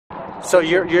So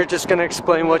you're just going to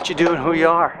explain what you do and who you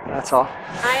are. That's all.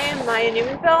 I am Maya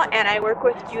Newmanville, and I work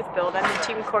with Youth Build. I'm the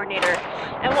team coordinator.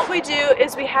 And what we do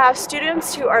is we have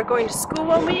students who are going to school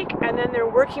one week, and then they're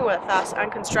working with us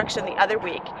on construction the other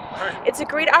week. It's a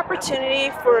great opportunity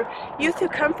for youth who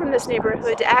come from this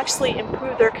neighborhood to actually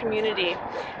improve their community.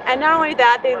 And not only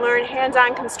that, they learn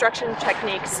hands-on construction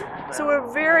techniques. So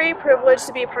we're very privileged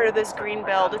to be a part of this green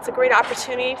build. It's a great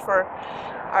opportunity for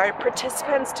our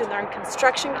participants to learn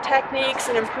construction techniques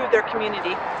and improve their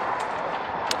community.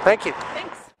 Thank you.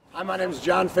 Thanks. Hi, my name is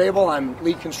John Fable. I'm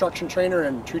lead construction trainer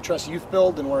in Tree Trust Youth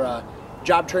Build, and we're a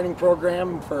job training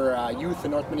program for youth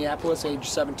in North Minneapolis, age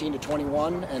 17 to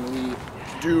 21, and we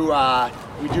do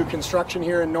construction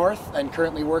here in North, and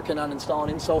currently working on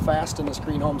installing InSoFast in the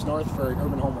Screen Homes North for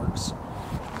UrbanHomeworks.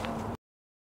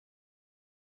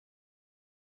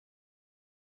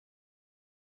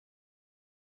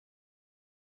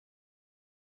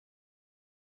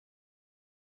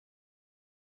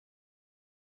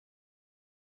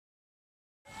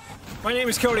 My name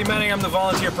is Cody Menning. I'm the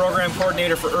volunteer program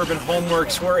coordinator for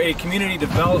UrbanHomeworks. We're a community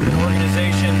development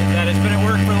organization that has been at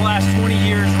work for the last 20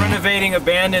 years renovating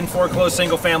abandoned foreclosed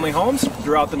single-family homes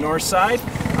throughout the north side.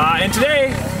 And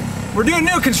today we're doing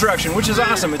new construction, which is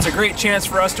awesome. It's a great chance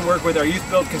for us to work with our Youth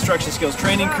Build construction skills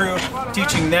training crew,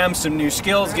 teaching them some new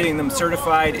skills, getting them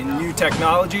certified in new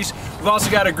technologies. We've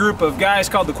also got a group of guys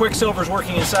called the Quicksilvers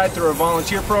working inside through our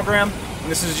volunteer program. And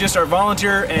this is just our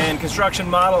volunteer and construction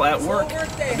model at work.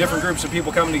 Different groups of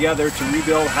people coming together to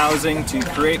rebuild housing to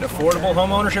create affordable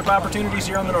home ownership opportunities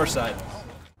here on the north side.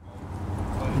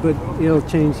 But it'll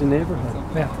change the neighborhood.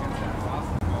 Yeah,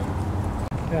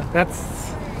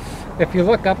 that's, if you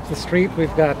look up the street,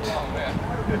 we've got,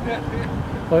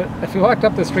 well, if you walked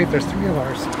up the street, there's 3 of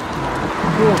ours. 2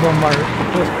 of them are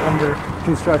just under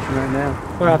Construction right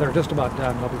now. well, they're just about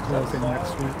done. They'll be closing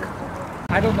next week.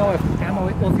 I don't know if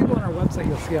Emily, well, if you go on our website,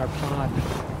 you'll see our pod.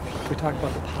 We talk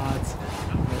about the pods,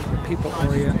 the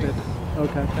people-oriented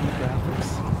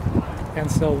demographics.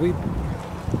 And so we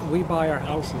buy our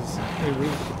houses, we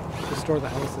store the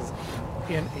houses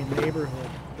in a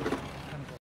neighborhood